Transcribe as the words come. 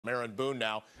Aaron Boone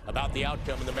now about the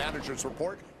outcome in the manager's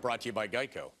report, brought to you by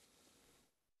Geico.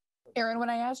 Aaron, when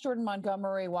I asked Jordan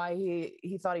Montgomery why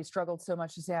he thought he struggled so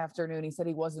much this afternoon, he said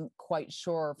he wasn't quite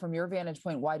sure. From your vantage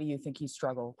point, why do you think he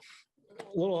struggled?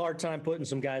 A little hard time putting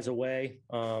some guys away.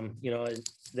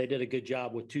 They did a good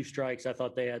job with 2 strikes. I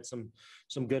thought they had some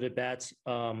good at bats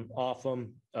off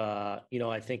them.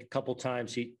 I think a couple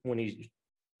times when he's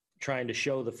trying to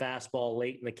show the fastball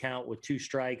late in the count with 2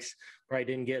 strikes, probably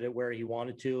didn't get it where he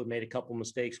wanted to, and made a couple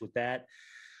mistakes with that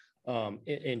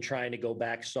in trying to go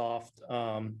back soft.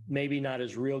 Maybe not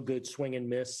as real good swing and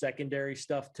miss secondary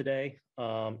stuff today.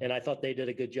 And I thought they did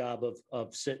a good job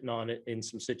of sitting on it in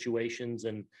some situations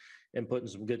and putting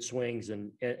some good swings.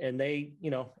 And they,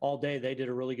 all day they did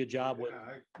a really good job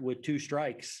with 2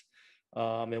 strikes.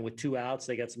 And with 2 outs,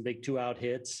 they got some big 2-out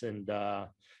hits.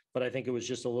 But I think it was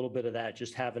just a little bit of that,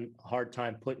 just having a hard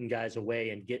time putting guys away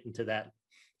and getting to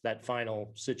that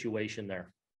final situation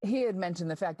there. He had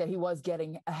mentioned the fact that he was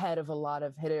getting ahead of a lot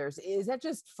of hitters. Is that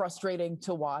just frustrating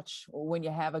to watch when you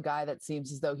have a guy that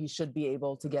seems as though he should be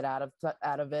able to get out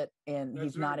of it and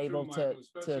he's not able to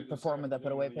perform with a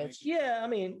put away pitch? Yeah, I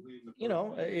mean,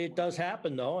 it does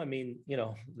happen though. I mean,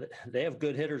 they have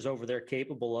good hitters over there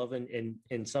capable of, and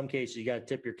in some cases you got to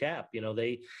tip your cap.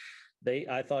 They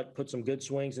I thought put some good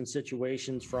swings in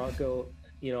situations. Franco,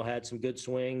 had some good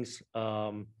swings.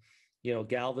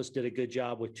 Galvis did a good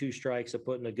job with 2 strikes of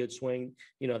putting a good swing.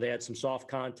 They had some soft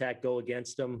contact go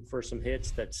against them for some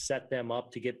hits that set them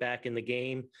up to get back in the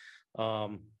game.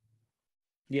 But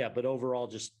overall,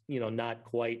 just, not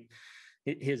quite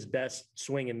his best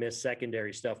swing and miss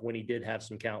secondary stuff when he did have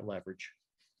some count leverage.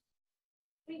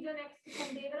 We go next to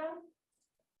Ken David.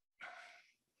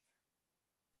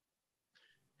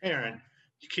 Aaron,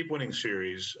 you keep winning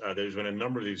series. There's been a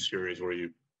number of these series where you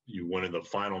won in the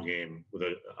final game with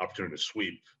an opportunity to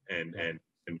sweep and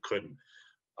couldn't.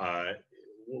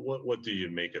 What do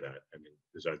you make of that? I mean,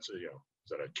 is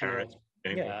that a carrot?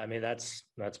 Yeah, I mean that's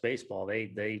baseball.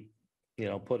 They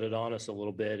put it on us a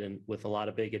little bit, and with a lot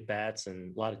of big at bats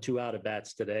and a lot of 2-out at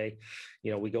bats today.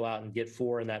 We go out and get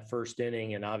 4 in that first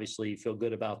inning, and obviously you feel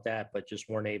good about that, but just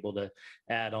weren't able to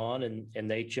add on, and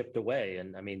they chipped away.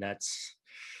 And I mean that's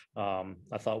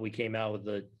I thought we came out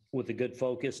with a good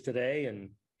focus today, and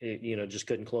just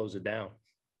couldn't close it down.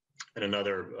 And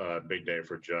another big day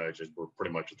for Judge, as we're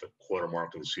pretty much at the quarter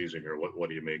mark of the season here. What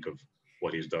do you make of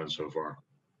what he's done so far?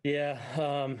 Yeah.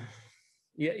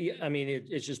 I mean,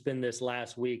 it's just been this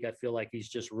last week. I feel like he's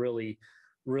just really,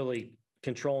 really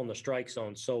controlling the strike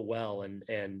zone so well. And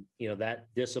that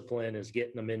discipline is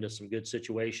getting him into some good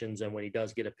situations. And when he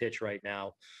does get a pitch right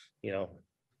now,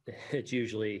 it's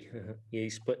usually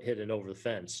he's hitting over the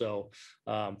fence. So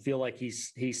feel like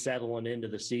he's settling into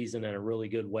the season in a really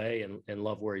good way, and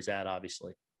love where he's at,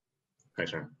 obviously.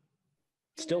 Thanks, sir.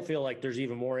 Still feel like there's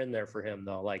even more in there for him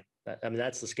though.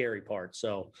 That's the scary part.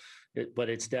 So, but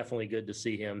it's definitely good to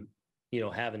see him,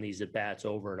 having these at bats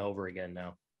over and over again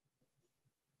now.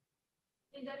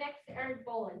 We go next to Eric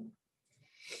Bowen.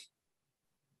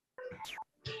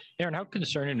 Aaron, how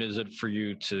concerning is it for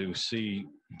you to see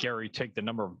Gary take the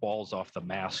number of balls off the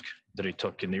mask that he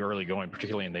took in the early going,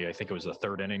 particularly in I think it was the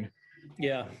 3rd inning?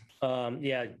 Yeah.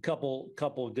 A couple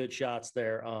of good shots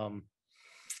there.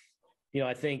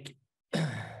 I think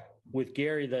with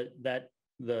Gary that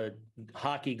the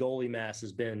hockey goalie mask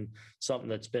has been something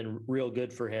that's been real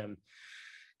good for him,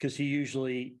 because he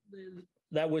usually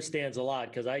that withstands a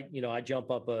lot. Because I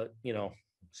jump up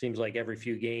seems like every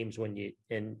few games when you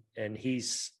and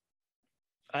he's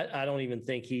I don't even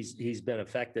think he's been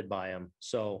affected by him.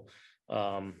 So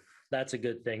that's a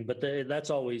good thing. But that's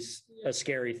always a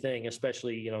scary thing,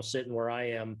 especially, sitting where I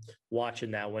am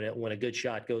watching that when a good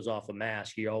shot goes off a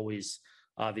mask, you always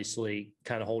obviously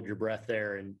kind of hold your breath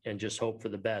there and just hope for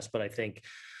the best. But I think,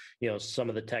 some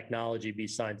of the technology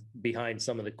behind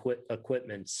some of the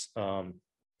equipment's,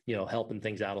 helping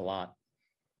things out a lot.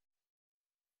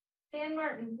 Dan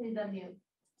Martin, please unmute.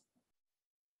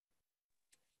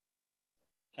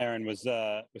 Aaron, was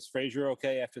Frazier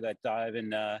okay after that dive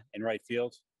in right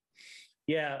field?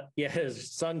 Yeah,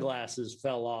 his sunglasses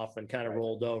fell off and kind of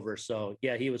rolled over. So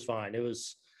yeah, he was fine. It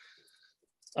was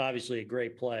obviously a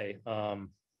great play. I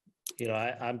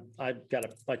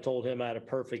told him I had a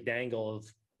perfect angle of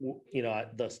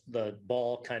the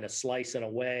ball kind of slicing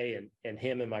away and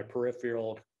him and my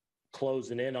peripheral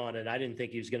closing in on it. I didn't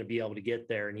think he was going to be able to get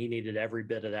there, and he needed every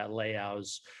bit of that layout. It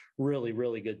was really,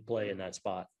 really good play in that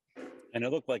spot. And it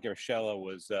looked like Urshela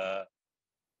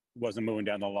wasn't moving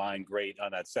down the line great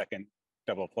on that second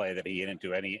double play that he hit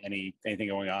into. Anything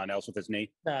going on else with his knee?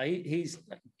 No, he's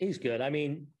good. I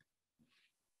mean,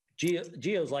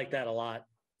 Gio's like that a lot.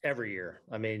 every year.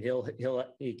 I mean,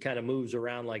 he kind of moves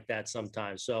around like that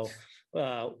sometimes. So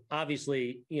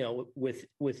obviously,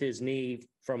 with his knee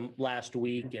from last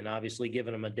week, and obviously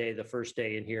giving him a day, the first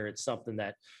day in here, it's something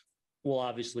that we'll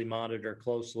obviously monitor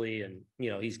closely. And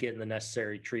he's getting the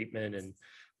necessary treatment, and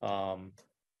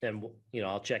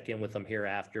I'll check in with him here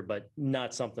after, but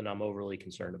not something I'm overly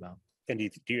concerned about. And do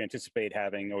you anticipate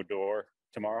having Odor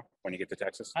tomorrow when you get to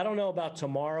Texas? I don't know about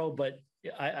tomorrow, but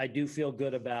I do feel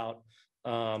good about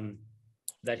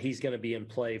that he's going to be in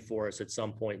play for us at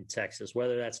some point in Texas,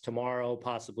 whether that's tomorrow,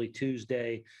 possibly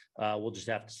Tuesday. We'll just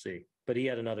have to see. But he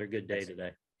had another good day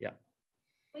today. Yeah.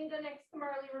 We go next to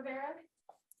Marley Rivera.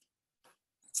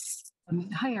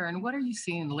 Hi, Aaron. What are you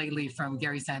seeing lately from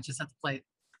Gary Sanchez at the plate?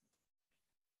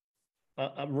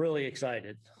 I'm really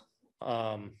excited.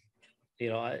 In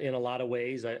a lot of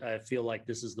ways, I feel like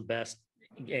this is the best.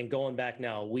 And going back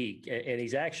now a week, and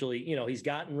he's actually, he's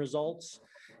gotten results.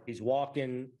 He's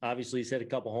walking. Obviously, he's hit a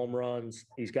couple home runs.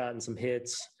 He's gotten some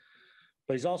hits,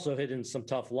 but he's also hitting some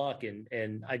tough luck.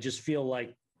 And I just feel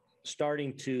like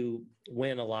starting to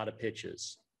win a lot of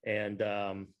pitches. And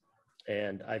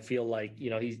I feel like,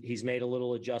 he's made a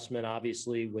little adjustment,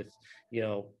 obviously, with,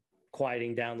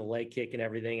 quieting down the leg kick and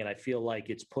everything. And I feel like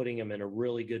it's putting him in a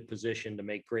really good position to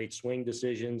make great swing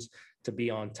decisions, to be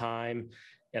on time.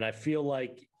 And I feel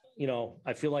like in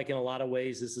a lot of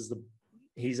ways,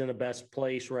 he's in the best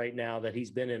place right now that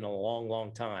he's been in a long,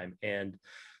 long time. And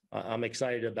I'm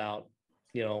excited about,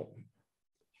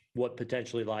 what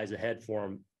potentially lies ahead for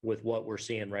him with what we're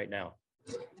seeing right now.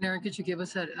 Aaron, could you give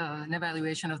us an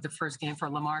evaluation of the first game for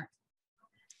Lamar?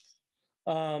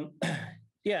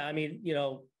 Yeah, I mean,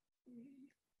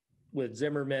 with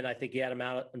Zimmerman, I think he had him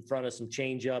out in front of some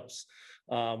changeups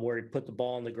where he put the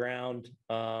ball on the ground,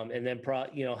 and then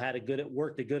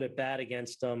worked a good at bat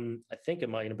against him. I think it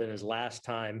might have been his last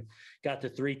time. Got to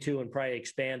 3-2 and probably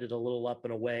expanded a little up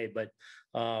and away. But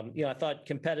I thought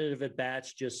competitive at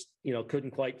bats just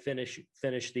couldn't quite finish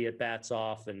the at bats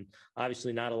off, and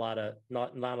obviously not a lot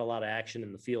of action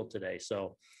in the field today.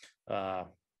 So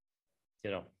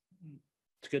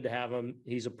it's good to have him.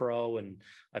 He's a pro, and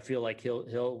I feel like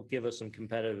he'll give us some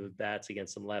competitive bats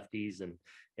against some lefties and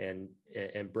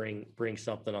bring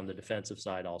something on the defensive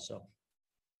side also.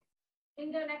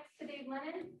 We go next to Dave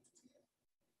Lennon.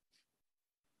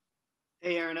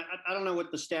 Hey, Aaron, I don't know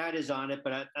what the stat is on it,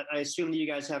 but I assume that you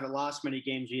guys haven't lost many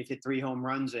games. You've hit 3 home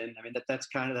runs in. I mean, that's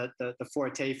kind of the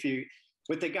forte for you.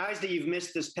 With the guys that you've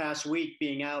missed this past week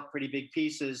being out pretty big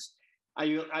pieces, are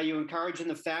you encouraging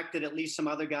the fact that at least some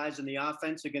other guys in the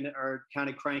offense are kind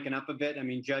of cranking up a bit? I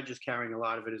mean, Judge is carrying a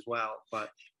lot of it as well, but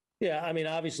yeah, I mean,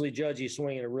 obviously Judge, he's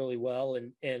swinging it really well,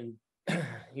 and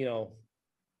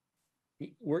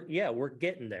we're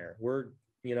getting there.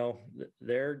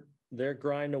 They're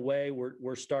grinding away.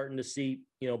 We're starting to see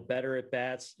better at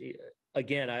bats.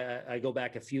 Again, I go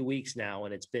back a few weeks now,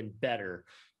 and it's been better.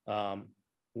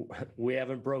 We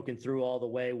haven't broken through all the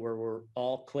way where we're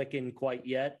all clicking quite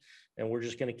yet. And we're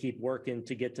just going to keep working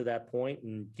to get to that point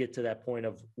and get to that point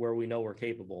of where we know we're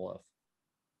capable of.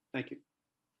 Thank you.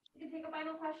 You can take a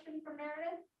final question from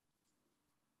Meredith.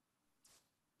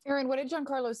 Aaron, what did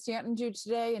Giancarlo Stanton do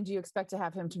today, and do you expect to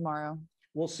have him tomorrow?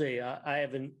 We'll see. I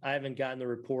haven't gotten the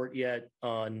report yet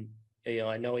on.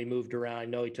 I know he moved around. I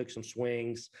know he took some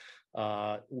swings.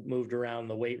 Moved around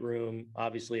the weight room.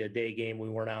 Obviously, a day game, we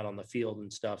weren't out on the field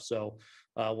and stuff. So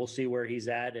we'll see where he's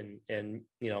at and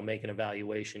make an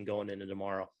evaluation going into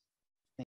tomorrow.